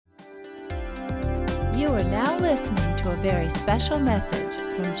are now listening to a very special message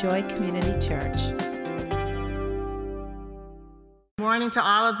from Joy Community Church. Good morning to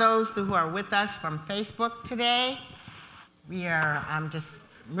all of those who are with us from Facebook today. I'm just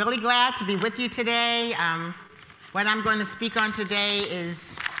really glad to be with you today. What I'm going to speak on today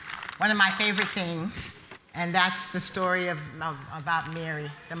is one of my favorite things, and that's the story about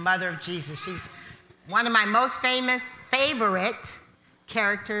Mary, the mother of Jesus. She's one of my most favorite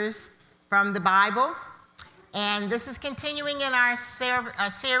characters from the Bible. And this is continuing in our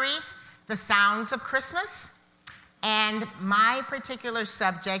series, The Sounds of Christmas. And my particular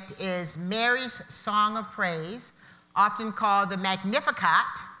subject is Mary's Song of Praise, often called the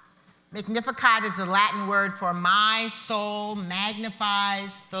Magnificat. Magnificat is a Latin word for my soul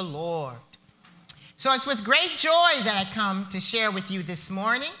magnifies the Lord. So it's with great joy that I come to share with you this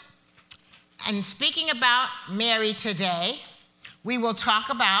morning. And speaking about Mary today, we will talk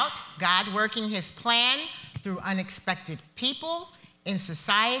about God working his plan through unexpected people in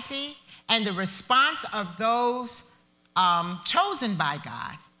society and the response of those chosen by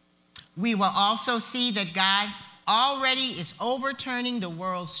God. We will also see that God already is overturning the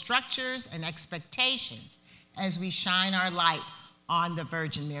world's structures and expectations as we shine our light on the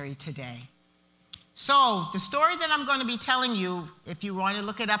Virgin Mary today. So the story that I'm going to be telling you, if you want to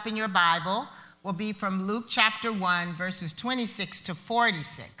look it up in your Bible, will be from Luke chapter 1, verses 26 to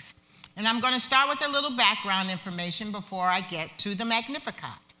 46. And I'm going to start with a little background information before I get to the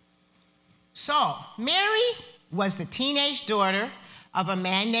Magnificat. So, Mary was the teenage daughter of a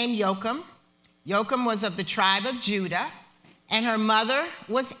man named Joachim. Joachim was of the tribe of Judah, and her mother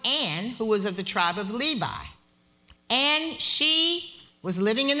was Anne, who was of the tribe of Levi. And she was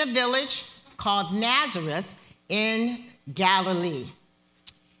living in a village called Nazareth in Galilee.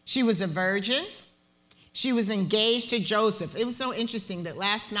 She was a virgin. She was engaged to Joseph. It was so interesting that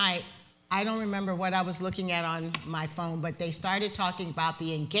last night, I don't remember what I was looking at on my phone, but they started talking about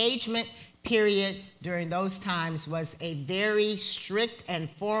the engagement period during those times was a very strict and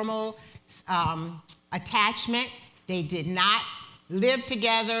formal attachment. They did not live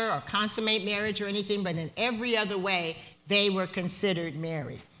together or consummate marriage or anything, but in every other way, they were considered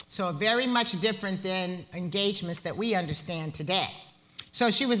married. So very much different than engagements that we understand today.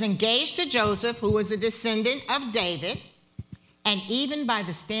 So she was engaged to Joseph, who was a descendant of David. And even by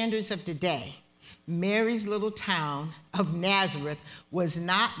the standards of today, Mary's little town of Nazareth was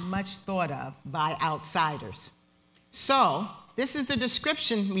not much thought of by outsiders. So this is the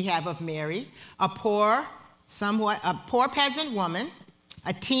description we have of Mary, a poor peasant woman,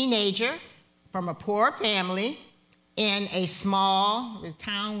 a teenager from a poor family in the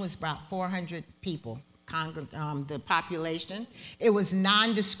town was about 400 people, the population. It was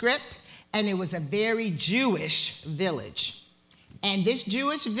nondescript, and it was a very Jewish village. And this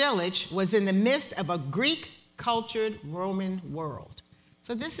Jewish village was in the midst of a Greek-cultured Roman world.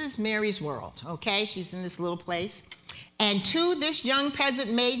 So this is Mary's world, okay? She's in this little place. And to this young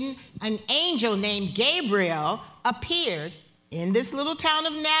peasant maiden, an angel named Gabriel appeared in this little town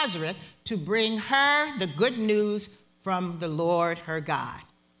of Nazareth to bring her the good news from the Lord her God.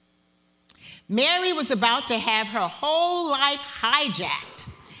 Mary was about to have her whole life hijacked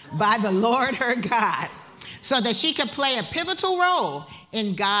by the Lord her God, so that she could play a pivotal role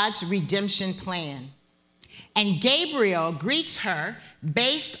in God's redemption plan. And Gabriel greets her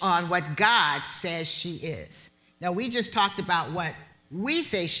based on what God says she is. Now, we just talked about what we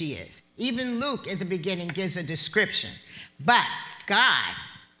say she is. Even Luke at the beginning gives a description. But God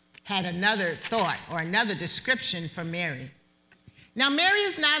had another thought or another description for Mary. Now, Mary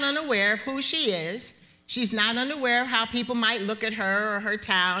is not unaware of who she is. She's not unaware of how people might look at her or her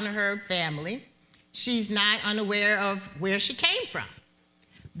town or her family. She's not unaware of where she came from.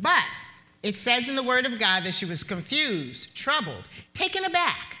 But it says in the Word of God that she was confused, troubled, taken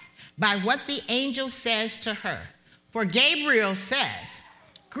aback by what the angel says to her. For Gabriel says,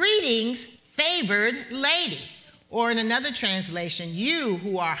 "Greetings, favored lady," or in another translation, "You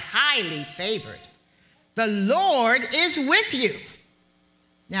who are highly favored. The Lord is with you."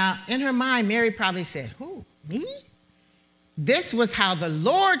 Now, in her mind, Mary probably said, "Who, me?" This was how the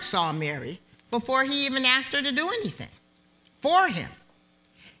Lord saw Mary before he even asked her to do anything for him.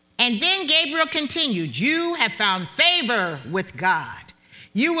 And then Gabriel continued, "You have found favor with God.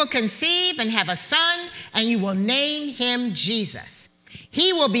 You will conceive and have a son, and you will name him Jesus.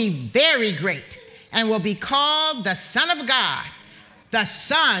 He will be very great and will be called the Son of God, the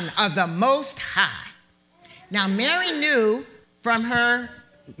Son of the Most High." Now, Mary knew from her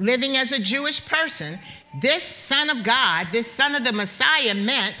living as a Jewish person, this Son of God, this Son of the Messiah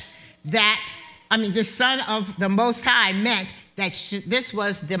the Son of the Most High meant that this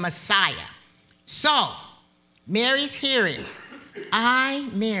was the Messiah. So, Mary's hearing, I,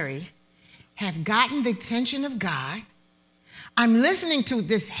 Mary, have gotten the attention of God. I'm listening to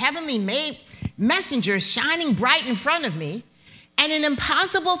this heavenly messenger shining bright in front of me, and an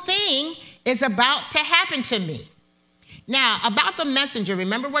impossible thing is about to happen to me. Now, about the messenger,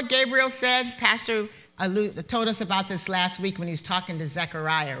 remember what Gabriel said? Pastor told us about this last week when he was talking to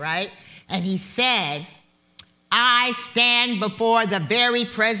Zechariah, right? And he said, I stand before the very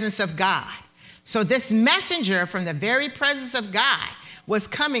presence of God. So this messenger from the very presence of God was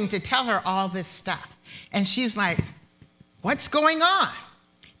coming to tell her all this stuff. And she's like, what's going on?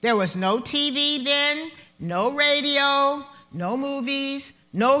 There was no TV then, no radio, no movies,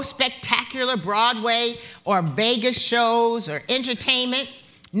 no spectacular Broadway or Vegas shows or entertainment,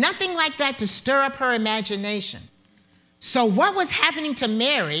 nothing like that to stir up her imagination. So what was happening to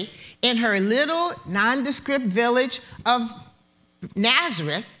Mary in her little nondescript village of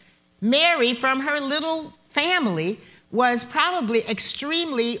Nazareth? Mary, from her little family, was probably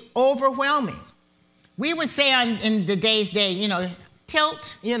extremely overwhelming. We would say in the day's day,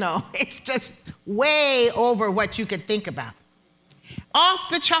 tilt, it's just way over what you could think about. Off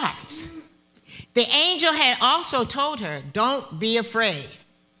the charts. The angel had also told her, don't be afraid.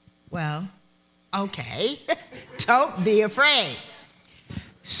 Well, okay, don't be afraid.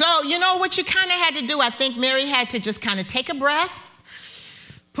 So, what you kind of had to do, I think Mary had to just kind of take a breath,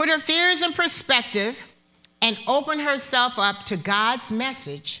 put her fears in perspective, and open herself up to God's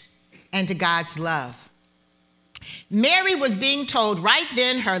message and to God's love. Mary was being told right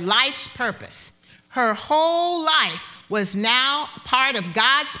then her life's purpose. Her whole life was now part of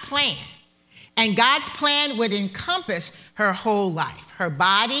God's plan. And God's plan would encompass her whole life, her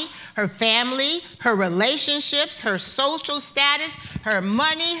body, her family, her relationships, her social status, her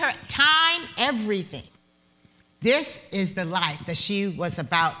money, her time, everything. This is the life that she was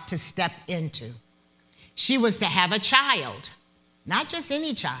about to step into. She was to have a child, not just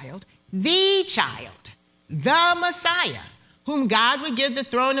any child, the Messiah, whom God would give the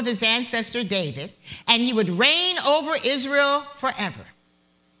throne of his ancestor David, and he would reign over Israel forever.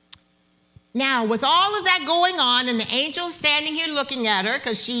 Now, with all of that going on, and the angel standing here looking at her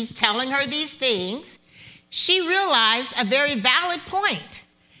because she's telling her these things, she realized a very valid point,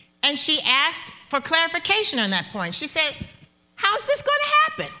 and she asked for clarification on that point. She said, how's this going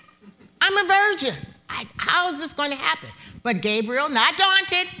to happen? I'm a virgin. How is this going to happen? But Gabriel, not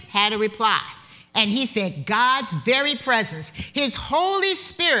daunted, had a reply. And he said, God's very presence, his Holy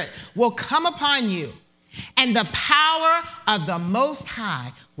Spirit will come upon you, and the power of the Most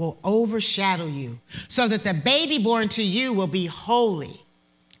High will overshadow you, so that the baby born to you will be holy,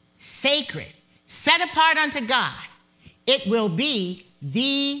 sacred, set apart unto God. It will be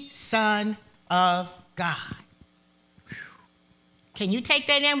the Son of God. Whew. Can you take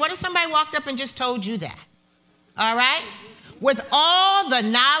that in? What if somebody walked up and just told you that? All right? With all the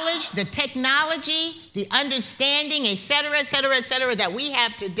knowledge, the technology, the understanding, et cetera, that we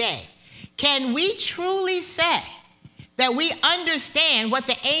have today, can we truly say that we understand what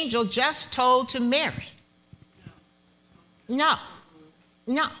the angel just told to Mary? No.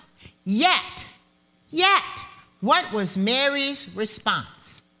 Yet, what was Mary's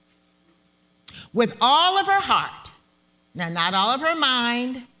response? With all of her heart, now not all of her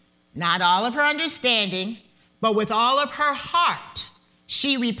mind, not all of her understanding, but with all of her heart,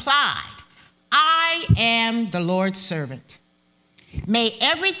 she replied, I am the Lord's servant. May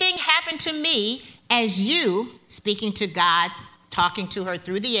everything happen to me as you, speaking to God, talking to her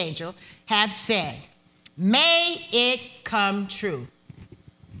through the angel, have said. May it come true.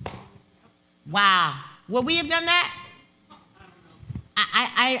 Wow. Would we have done that?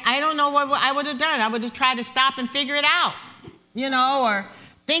 I don't know what I would have done. I would have tried to stop and figure it out, or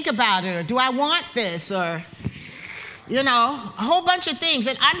think about it, or do I want this, or, a whole bunch of things.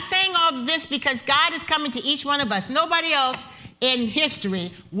 And I'm saying all of this because God is coming to each one of us. Nobody else in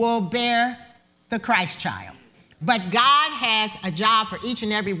history will bear the Christ child. But God has a job for each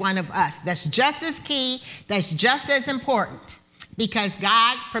and every one of us that's just as key, that's just as important, because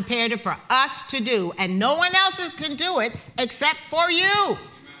God prepared it for us to do, and no one else can do it except for you.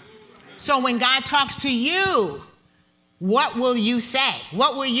 So when God talks to you, what will you say?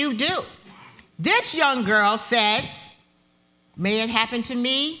 What will you do? This young girl said, may it happen to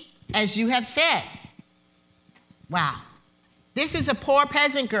me as you have said. Wow. This is a poor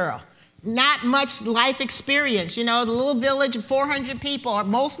peasant girl, not much life experience. The little village of 400 people, or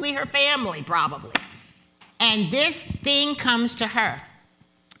mostly her family probably. And this thing comes to her.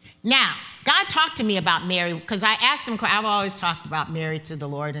 Now, God talked to me about Mary because I asked him, I've always talked about Mary to the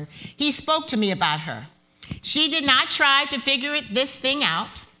Lord, and he spoke to me about her. She did not try to figure this thing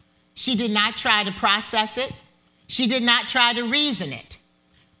out. She did not try to process it. She did not try to reason it.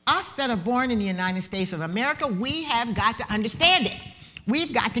 Us that are born in the United States of America, we have got to understand it.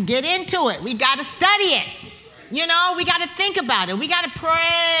 We've got to get into it. We've got to study it. You know, we got to think about it. We got to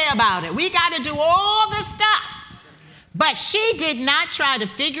pray about it. We got to do all this stuff. But she did not try to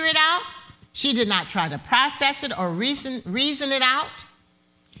figure it out. She did not try to process it or reason it out.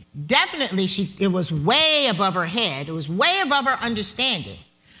 Definitely, it was way above her head. It was way above her understanding.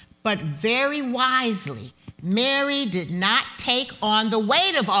 But very wisely, Mary did not take on the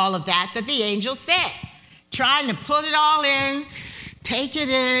weight of all of that the angel said, trying to put it all in, take it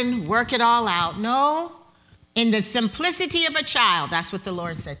in, work it all out. No. In the simplicity of a child, that's what the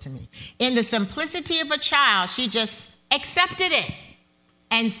Lord said to me. In the simplicity of a child, she just accepted it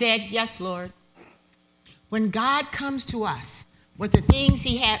and said, yes, Lord. When God comes to us with the things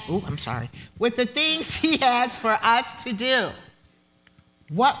with the things he has for us to do,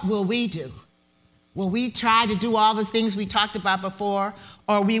 what will we do? Will we try to do all the things we talked about before,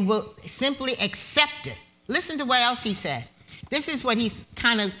 or we will simply accept it? Listen to what else he said. This is what he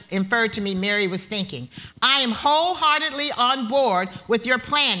kind of inferred to me Mary was thinking. I am wholeheartedly on board with your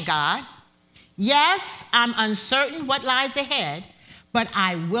plan, God. Yes, I'm uncertain what lies ahead, but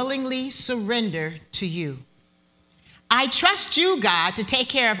I willingly surrender to you. I trust you, God, to take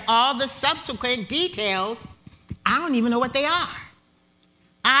care of all the subsequent details. I don't even know what they are.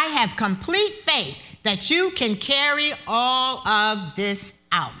 I have complete faith that you can carry all of this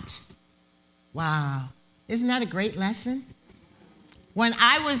out. Wow. Isn't that a great lesson? When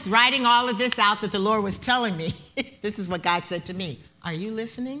I was writing all of this out that the Lord was telling me, this is what God said to me. Are you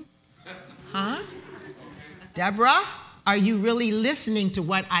listening? Huh? Deborah, are you really listening to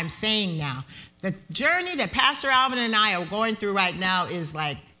what I'm saying now? The journey that Pastor Alvin and I are going through right now is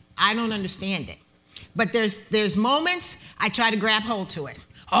like, I don't understand it. But there's moments I try to grab hold to it.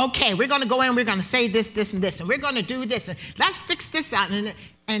 Okay, we're going to go in, we're going to say this, this, and this, and we're going to do this, and let's fix this out.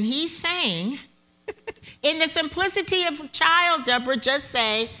 And he's saying, in the simplicity of a child, Deborah, just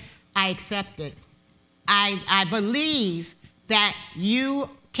say, I accept it. I believe that you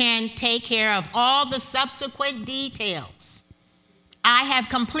can take care of all the subsequent details. I have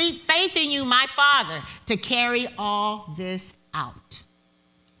complete faith in you, my Father, to carry all this out.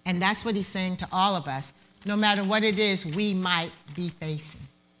 And that's what he's saying to all of us, no matter what it is we might be facing.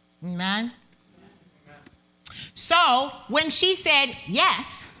 Amen? So when she said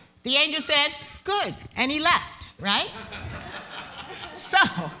yes, the angel said, good, and he left, right? So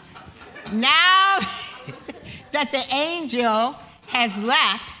now that the angel has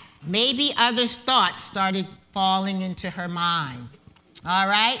left, maybe other thoughts started falling into her mind. All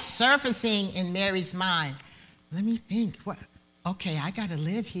right, surfacing in Mary's mind. Let me think. Okay, I got to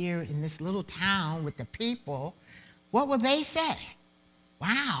live here in this little town with the people. What will they say?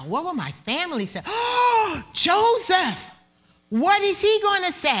 Wow, what will my family say? Oh, Joseph, what is he going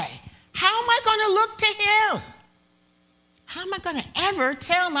to say? How am I going to look to him? How am I going to ever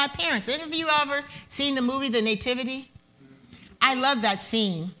tell my parents? Any of you ever seen the movie The Nativity? I love that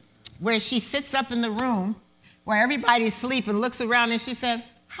scene where she sits up in the room where everybody's asleep and looks around and she said,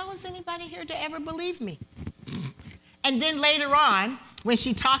 how is anybody here to ever believe me? And then later on, when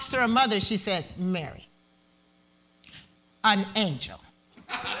she talks to her mother, she says, Mary, an angel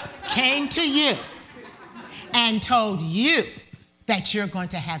came to you and told you that you're going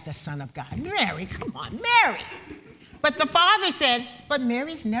to have the Son of God. Mary, come on, Mary. But the father said, but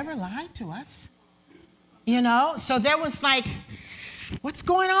Mary's never lied to us. You know, so there was like, what's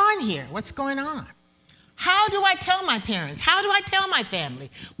going on here? What's going on? How do I tell my parents? How do I tell my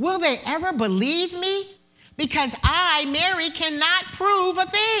family? Will they ever believe me? Because I, Mary, cannot prove a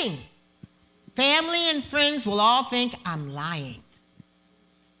thing. Family and friends will all think I'm lying.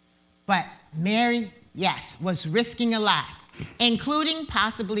 But Mary, yes, was risking a lot, including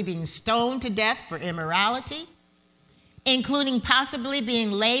possibly being stoned to death for immorality, including possibly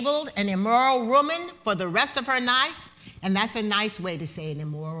being labeled an immoral woman for the rest of her life. And that's a nice way to say an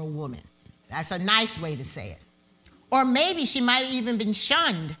immoral woman. That's a nice way to say it. Or maybe she might have even been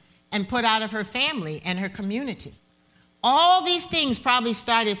shunned and put out of her family and her community. All these things probably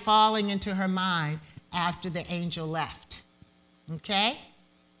started falling into her mind after the angel left. Okay?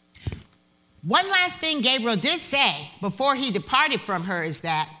 One last thing Gabriel did say before he departed from her is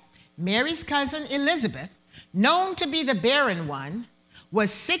that Mary's cousin Elizabeth, known to be the barren one,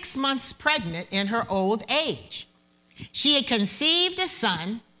 was 6 months pregnant in her old age. She had conceived a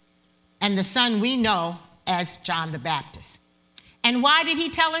son, and the son we know as John the Baptist. And why did he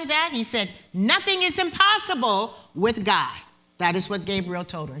tell her that? He said, nothing is impossible with God. That is what Gabriel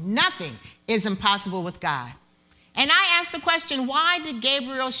told her. Nothing is impossible with God. And I asked the question, why did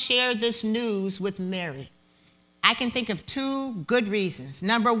Gabriel share this news with Mary? I can think of two good reasons.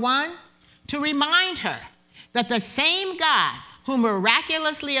 Number one, to remind her that the same God who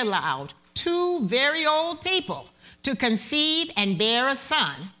miraculously allowed two very old people to conceive and bear a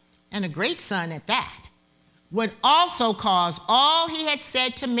son, and a great son at that, would also cause all he had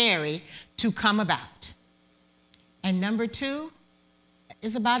said to Mary to come about. And number two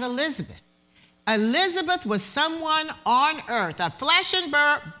is about Elizabeth. Elizabeth was someone on earth, a flesh and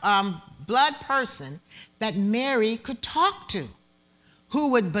blood person that Mary could talk to, who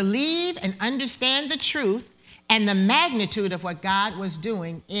would believe and understand the truth and the magnitude of what God was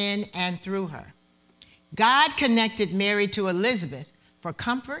doing in and through her. God connected Mary to Elizabeth for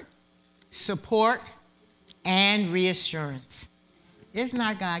comfort, support, and reassurance. Isn't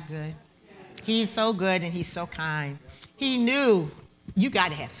our God good? He's so good and he's so kind. He knew you got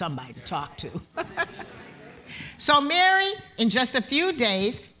to have somebody to talk to. So Mary, in just a few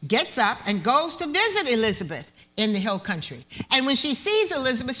days, gets up and goes to visit Elizabeth in the hill country. And when she sees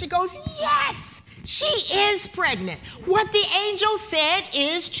Elizabeth, she goes, yes, she is pregnant. What the angel said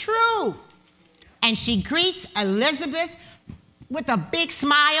is true. And she greets Elizabeth with a big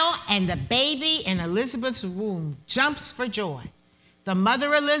smile, and the baby in Elizabeth's womb jumps for joy. The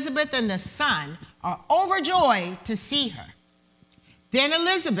mother Elizabeth and the son are overjoyed to see her. Then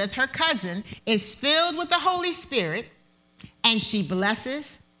Elizabeth, her cousin, is filled with the Holy Spirit, and she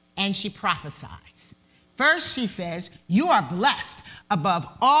blesses and she prophesies. First, she says, you are blessed above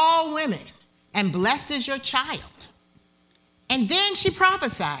all women, and blessed is your child. And then she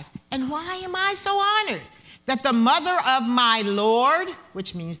prophesies, and why am I so honored that the mother of my Lord,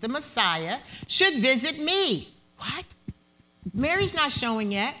 which means the Messiah, should visit me? What? Mary's not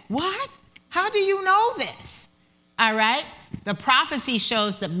showing yet. What? How do you know this? All right. The prophecy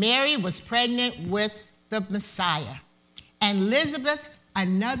shows that Mary was pregnant with the Messiah. And Elizabeth,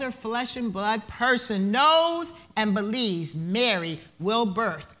 another flesh and blood person, knows and believes Mary will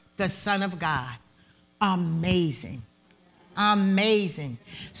birth the Son of God. Amazing. Amazing.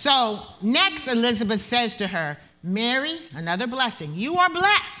 So next, Elizabeth says to her, Mary, another blessing, you are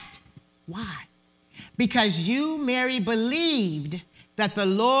blessed. Why? Because you, Mary, believed that the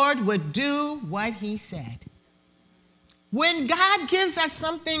Lord would do what he said. When God gives us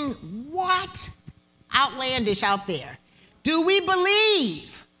something, what? Outlandish out there. Do we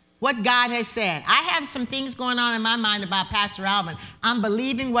believe what God has said? I have some things going on in my mind about Pastor Alvin. I'm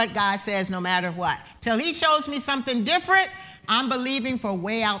believing what God says no matter what. Till he shows me something different, I'm believing for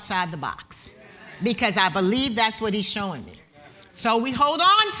way outside the box. Because I believe that's what he's showing me. So we hold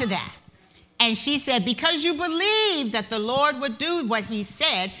on to that. And she said, because you believe that the Lord would do what he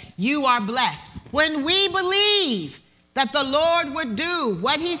said, you are blessed. When we believe that the Lord would do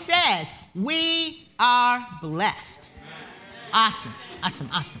what he says, we are blessed. Awesome, awesome,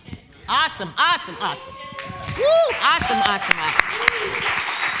 awesome. Awesome, awesome, awesome. Woo, awesome, awesome, awesome.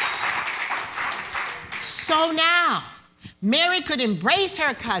 So now, Mary could embrace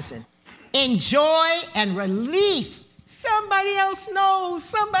her cousin in joy and relief. Somebody else knows,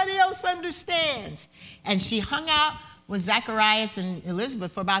 somebody else understands. And she hung out with Zacharias and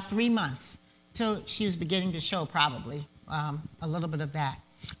Elizabeth for about 3 months, till she was beginning to show probably a little bit of that.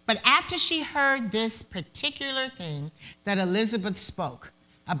 But after she heard this particular thing that Elizabeth spoke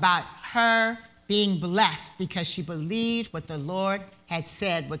about her being blessed because she believed what the Lord had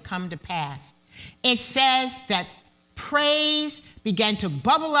said would come to pass, it says that praise began to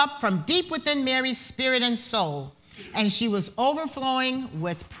bubble up from deep within Mary's spirit and soul, and she was overflowing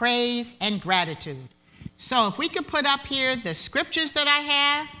with praise and gratitude. So if we could put up here the scriptures that I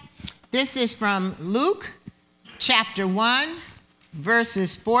have. This is from Luke chapter 1,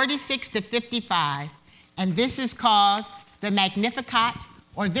 verses 46 to 55. And this is called the Magnificat,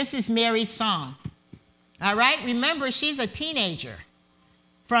 or this is Mary's song. All right? Remember, she's a teenager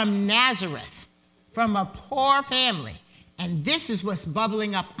from Nazareth, from a poor family. And this is what's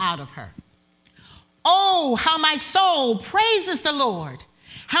bubbling up out of her. Oh, how my soul praises the Lord,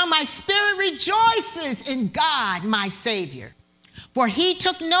 how my spirit rejoices in God, my Savior. For he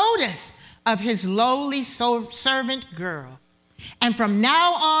took notice of his lowly servant girl. And from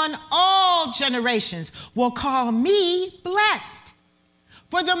now on, all generations will call me blessed.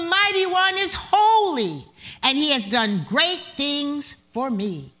 For the Mighty One is holy, and he has done great things for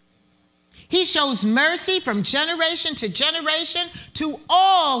me. He shows mercy from generation to generation to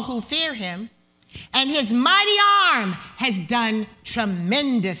all who fear him, and his mighty arm has done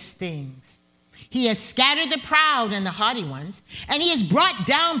tremendous things. He has scattered the proud and the haughty ones, and he has brought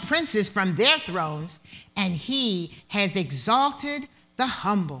down princes from their thrones, and he has exalted the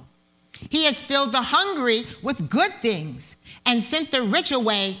humble. He has filled the hungry with good things and sent the rich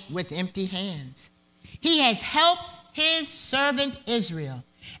away with empty hands. He has helped his servant Israel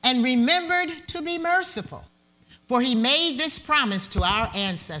and remembered to be merciful. For he made this promise to our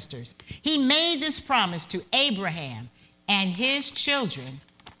ancestors. He made this promise to Abraham and his children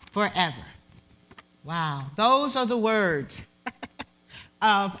forever. Wow, those are the words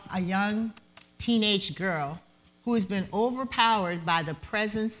of a young teenage girl who has been overpowered by the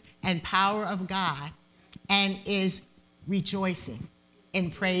presence and power of God and is rejoicing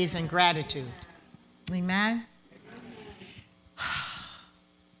in praise and gratitude. Amen?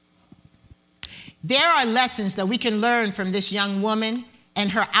 There are lessons that we can learn from this young woman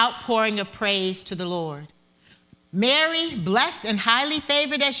and her outpouring of praise to the Lord. Mary, blessed and highly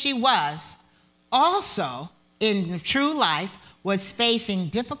favored as she was, also in true life was facing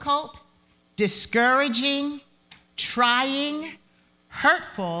difficult, discouraging, trying,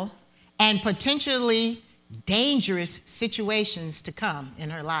 hurtful, and potentially dangerous situations to come in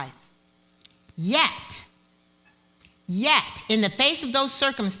her life. Yet, in the face of those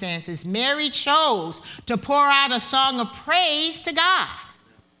circumstances, Mary chose to pour out a song of praise to God.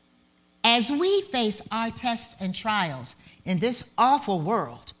 As we face our tests and trials in this awful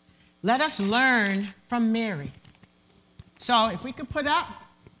world, let us learn from Mary. So if we could put up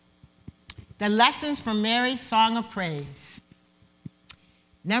the lessons from Mary's song of praise.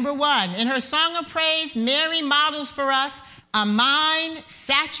 Number one, in her song of praise, Mary models for us a mind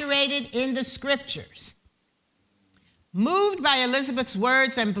saturated in the scriptures. Moved by Elizabeth's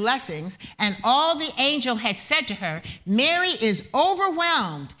words and blessings and all the angel had said to her, Mary is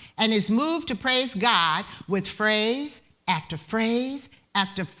overwhelmed and is moved to praise God with phrase after phrase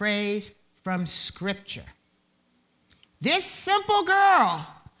after phrase from Scripture. This simple girl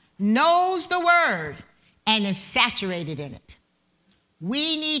knows the Word and is saturated in it.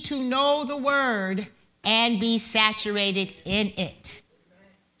 We need to know the Word and be saturated in it.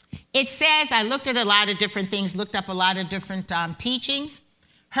 It says, I looked at a lot of different things, looked up a lot of different teachings.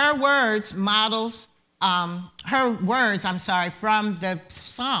 Her words from the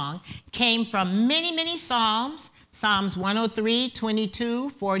song came from many, many Psalms. Psalms 103, 22,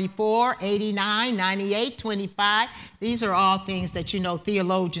 44, 89, 98, 25. These are all things that,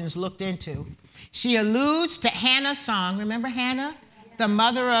 theologians looked into. She alludes to Hannah's song. Remember Hannah, the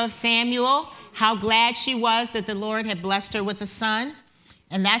mother of Samuel? How glad she was that the Lord had blessed her with a son.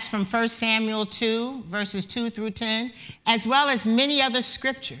 And that's from 1 Samuel 2, verses 2 through 10, as well as many other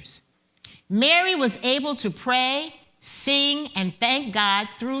scriptures. Mary was able to pray, sing, and thank God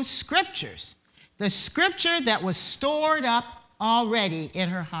through scriptures, the scripture that was stored up already in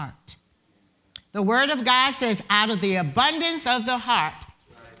her heart. The Word of God says, out of the abundance of the heart,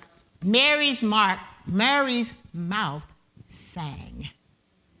 Mary's mouth sang.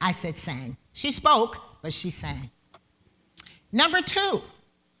 I said sang. She spoke, but she sang. Number two,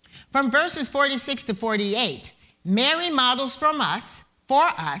 from verses 46 to 48, Mary models for us,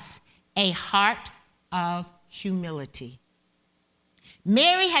 a heart of humility.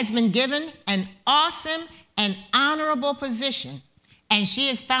 Mary has been given an awesome and honorable position, and she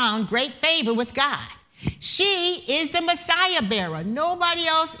has found great favor with God. She is the Messiah bearer. Nobody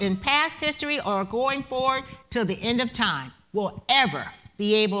else in past history or going forward till the end of time will ever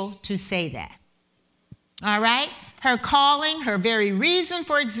be able to say that. All right? Her calling, her very reason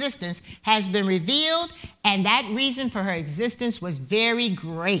for existence has been revealed, and that reason for her existence was very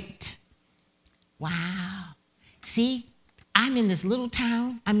great. Wow. See, I'm in this little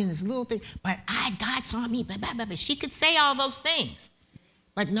town, I'm in this little thing, but God saw me, blah, blah, blah, blah. She could say all those things.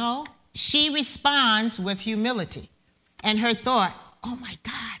 But no, she responds with humility. And her thought, oh my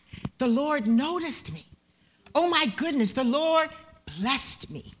God, the Lord noticed me. Oh my goodness, the Lord blessed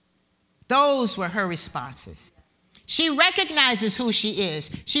me. Those were her responses. She recognizes who she is.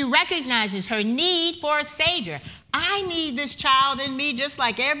 She recognizes her need for a Savior. I need this child in me just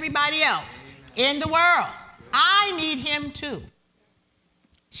like everybody else in the world. I need him too.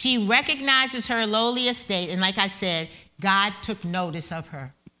 She recognizes her lowly estate, and like I said, God took notice of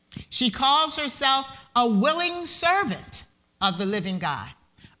her. She calls herself a willing servant of the living God.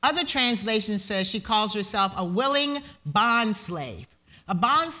 Other translations say she calls herself a willing bondslave. A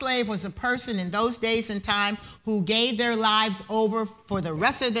bondslave was a person in those days and time who gave their lives over for the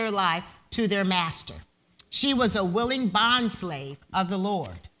rest of their life to their master. She was a willing bondslave of the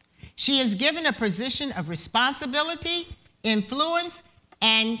Lord. She is given a position of responsibility, influence,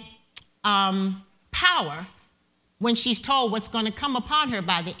 and power when she's told what's going to come upon her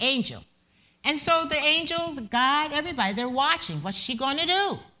by the angel. And so the angel, God, everybody, they're watching. What's she going to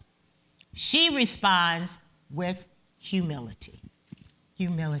do? She responds with humility.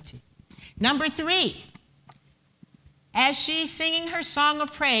 Humility. Number 3, as she's singing her song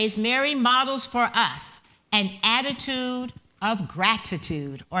of praise, Mary models for us an attitude of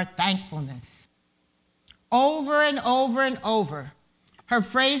gratitude or thankfulness. Over and over and over, her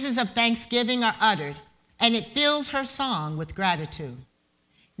phrases of thanksgiving are uttered, and it fills her song with gratitude.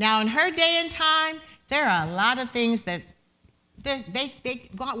 Now, in her day and time, there are a lot of things that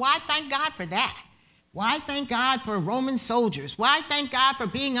why thank God for that? Why thank God for Roman soldiers? Why thank God for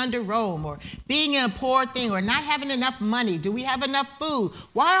being under Rome or being in a poor thing or not having enough money? Do we have enough food?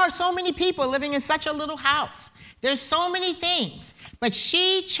 Why are so many people living in such a little house? There's so many things. But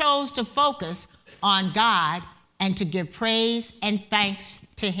she chose to focus on God and to give praise and thanks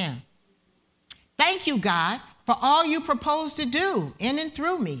to him. Thank you, God, for all you propose to do in and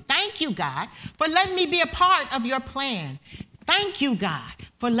through me. Thank you, God, for letting me be a part of your plan. Thank you, God,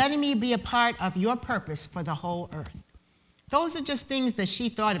 for letting me be a part of your purpose for the whole earth. Those are just things that she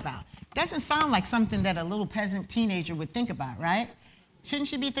thought about. Doesn't sound like something that a little peasant teenager would think about, right? Shouldn't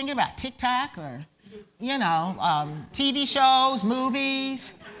she be thinking about TikTok or, TV shows,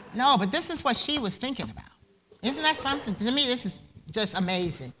 movies? No, but this is what she was thinking about. Isn't that something? To me, this is just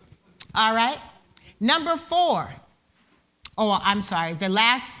amazing. All right. Number 4. The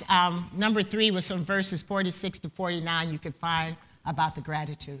last, number 3 was from verses 46 to 49 you could find about the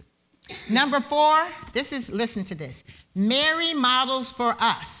gratitude. Number 4, listen to this. Mary models for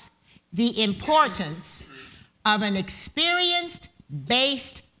us the importance of an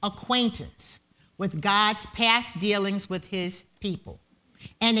experienced-based acquaintance with God's past dealings with his people.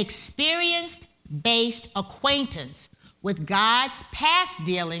 An experienced-based acquaintance with God's past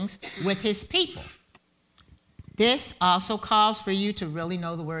dealings with his people. This also calls for you to really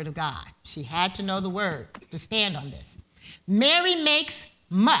know the Word of God. She had to know the Word to stand on this. Mary makes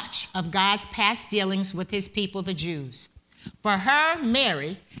much of God's past dealings with his people, the Jews. For her,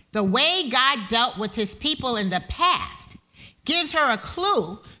 Mary, the way God dealt with his people in the past gives her a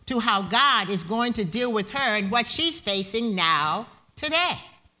clue to how God is going to deal with her and what she's facing now, today.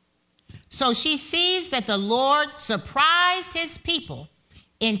 So she sees that the Lord surprised his people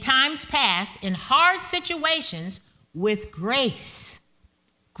in times past in hard situations with grace.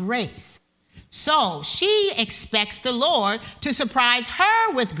 Grace. So she expects the Lord to surprise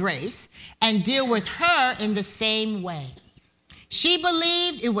her with grace and deal with her in the same way. She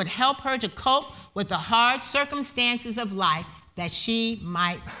believed it would help her to cope with the hard circumstances of life that she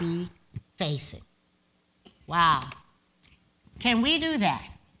might be facing. Wow. Can we do that?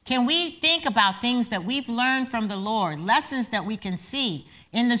 Can we think about things that we've learned from the Lord, lessons that we can see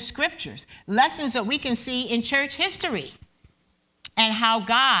in the scriptures, lessons that we can see in church history, and how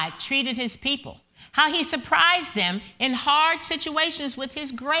God treated his people, how he surprised them in hard situations with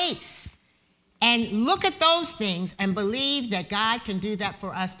his grace? And look at those things and believe that God can do that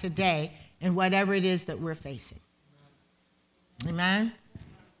for us today in whatever it is that we're facing. Amen?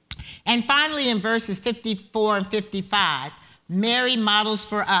 And finally, in verses 54 and 55, Mary models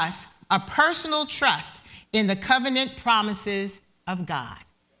for us a personal trust in the covenant promises of God.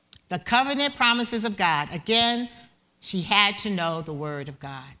 The covenant promises of God. Again, she had to know the Word of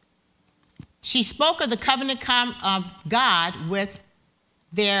God. She spoke of the covenant of God with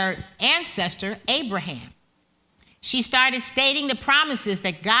their ancestor, Abraham. She started stating the promises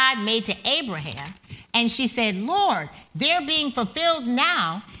that God made to Abraham, and she said, Lord, they're being fulfilled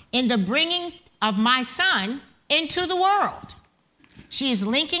now in the bringing of my son into the world. She is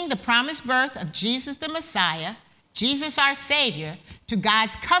linking the promised birth of Jesus the Messiah, Jesus our Savior, to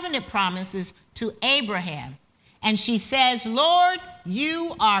God's covenant promises to Abraham. And she says, Lord,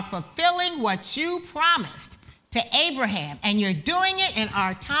 you are fulfilling what you promised to Abraham, and you're doing it in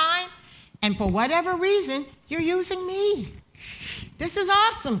our time, and for whatever reason, you're using me. This is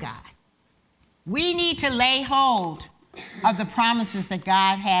awesome, God. We need to lay hold of the promises that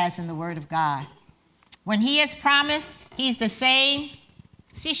God has in the Word of God. When he has promised, he's the same.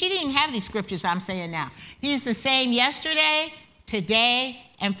 See, she didn't have these scriptures I'm saying now. He's the same yesterday, today,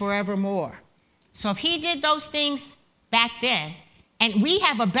 and forevermore. So if he did those things back then, and we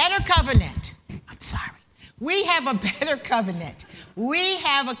have a better covenant. We have a better covenant. We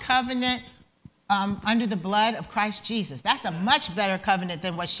have a covenant under the blood of Christ Jesus. That's a much better covenant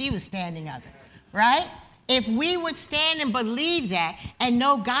than what she was standing under, right? If we would stand and believe that and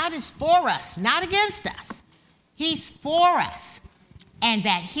know God is for us, not against us. He's for us. And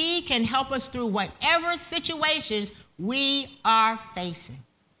that he can help us through whatever situations we are facing.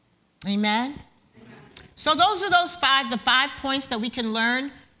 Amen? So those are the 5 points that we can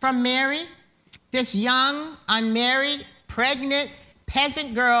learn from Mary, this young, unmarried, pregnant,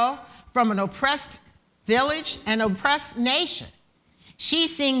 peasant girl from an oppressed village and oppressed nation. She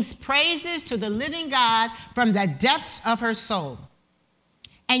sings praises to the living God from the depths of her soul.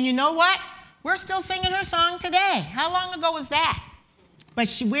 And you know what? We're still singing her song today. How long ago was that?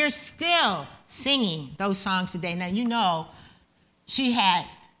 But we're still singing those songs today. Now, you know, the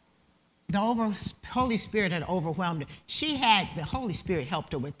Holy Spirit had overwhelmed her. The Holy Spirit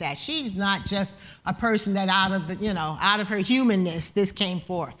helped her with that. She's not just a person that out of her humanness, this came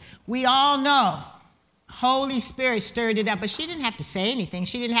forth. We all know Holy Spirit stirred it up, but she didn't have to say anything.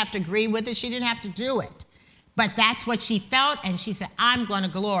 She didn't have to agree with it. She didn't have to do it. But that's what she felt, and she said, I'm going to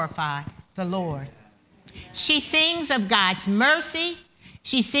glorify the Lord. She sings of God's mercy.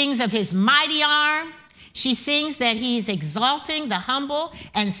 She sings of his mighty arm. She sings that he's exalting the humble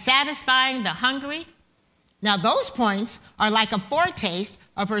and satisfying the hungry. Now, those points are like a foretaste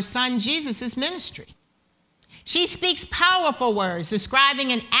of her son Jesus' ministry. She speaks powerful words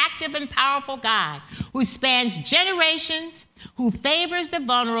describing an active and powerful God who spans generations, who favors the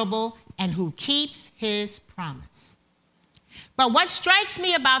vulnerable, and who keeps his promise. But what strikes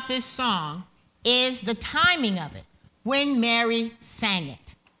me about this song is the timing of it, when Mary sang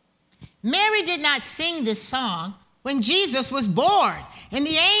it. Mary did not sing this song when Jesus was born, and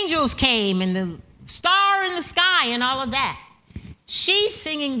the angels came, and the star in the sky, and all of that. She's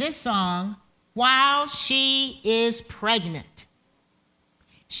singing this song while she is pregnant.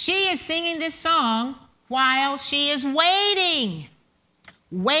 She is singing this song while she is waiting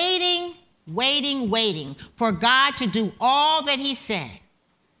for God to do all that he said.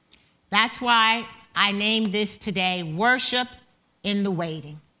 That's why I named this today, Worship in the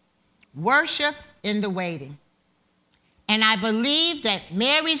Waiting. Worship in the waiting. And I believe that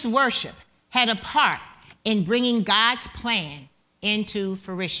Mary's worship had a part in bringing God's plan into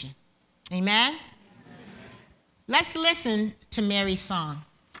fruition. Amen? Let's listen to Mary's song.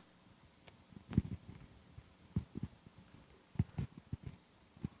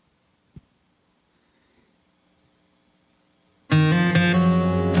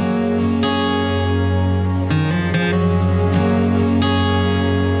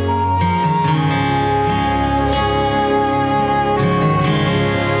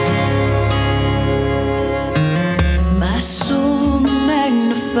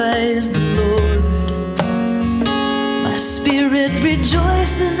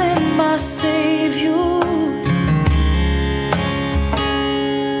 Rejoices in my Savior.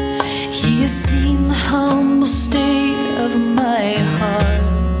 He has seen the humble state of my heart,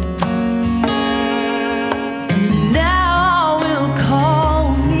 and now will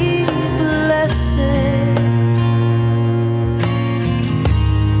call me blessed.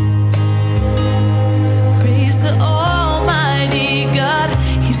 Praise the Almighty God.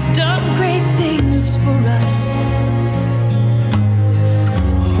 He's done great things for us.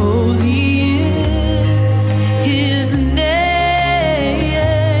 Holy is his name.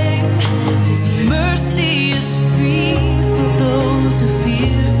 His mercy is free for those who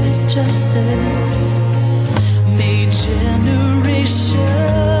fear his justice. May generation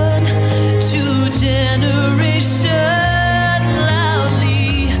to generation loudly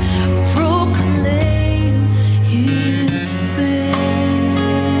proclaim his fame.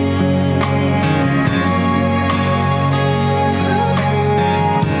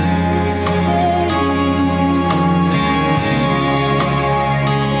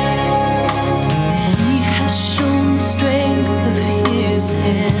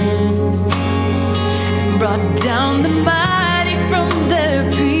 Brought down the mighty from their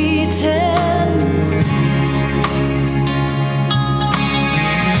pretense.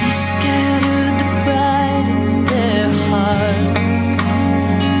 He scattered the pride in their hearts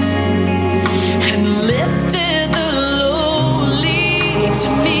and lifted the lowly to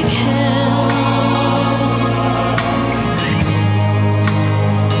meet him.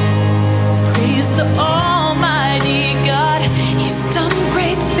 Praise the Almighty God. He's done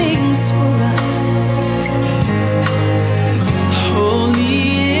great things for us.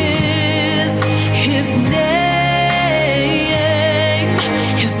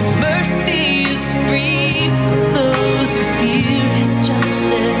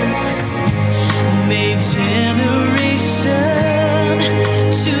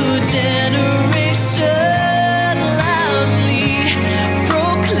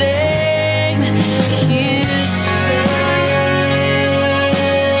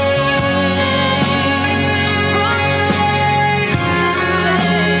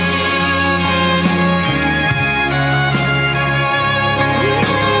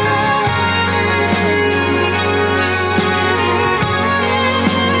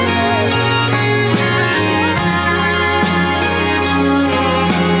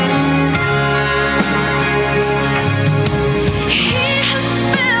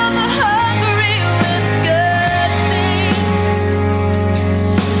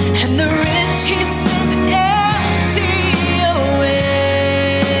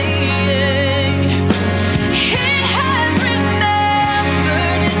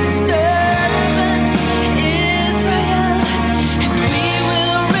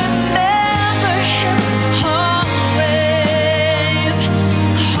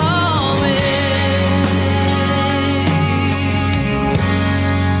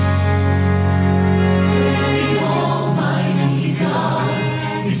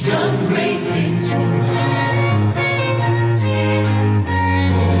 done great things for us.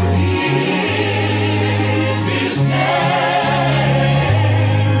 Holy is His name.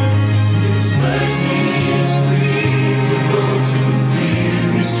 His mercy is free for those who fear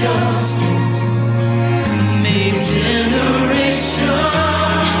His justice. May generation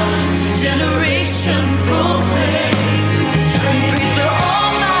to generation proclaim. Praise the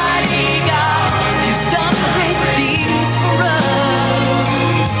Almighty God, who's done great things for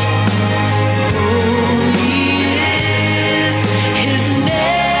us. Holy is His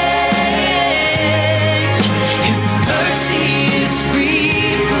name. His mercy is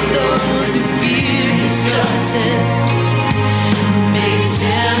free for those who fear His justice. May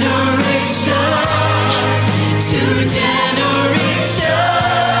generation to generation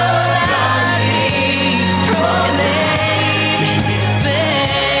proclaim His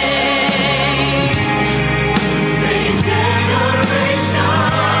fame. May generation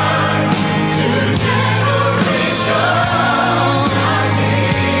to generation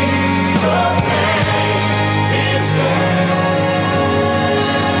proclaim His fame.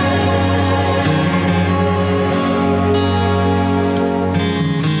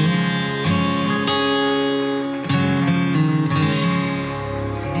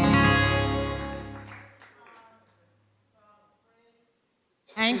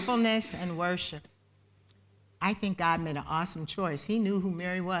 Thankfulness and worship. I think God made an awesome choice. He knew who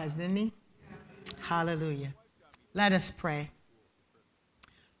Mary was, didn't He? Hallelujah. Let us pray.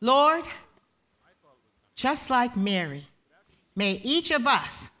 Lord, just like Mary, may each of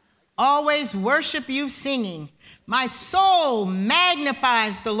us always worship You singing, "My soul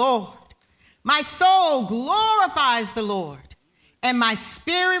magnifies the Lord. My soul glorifies the Lord, and my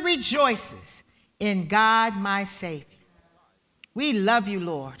spirit rejoices in God my Savior." We love You,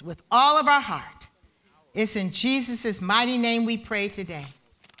 Lord, with all of our heart. It's in Jesus' mighty name we pray today.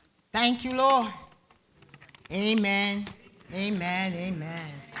 Thank You, Lord. Amen, amen,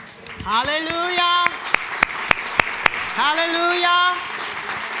 amen. Hallelujah. Hallelujah.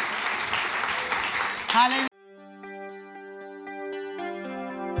 Hallelujah.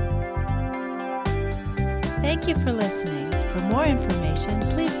 Thank you for listening. For more information,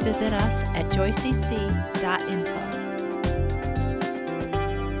 please visit us at joycec.info.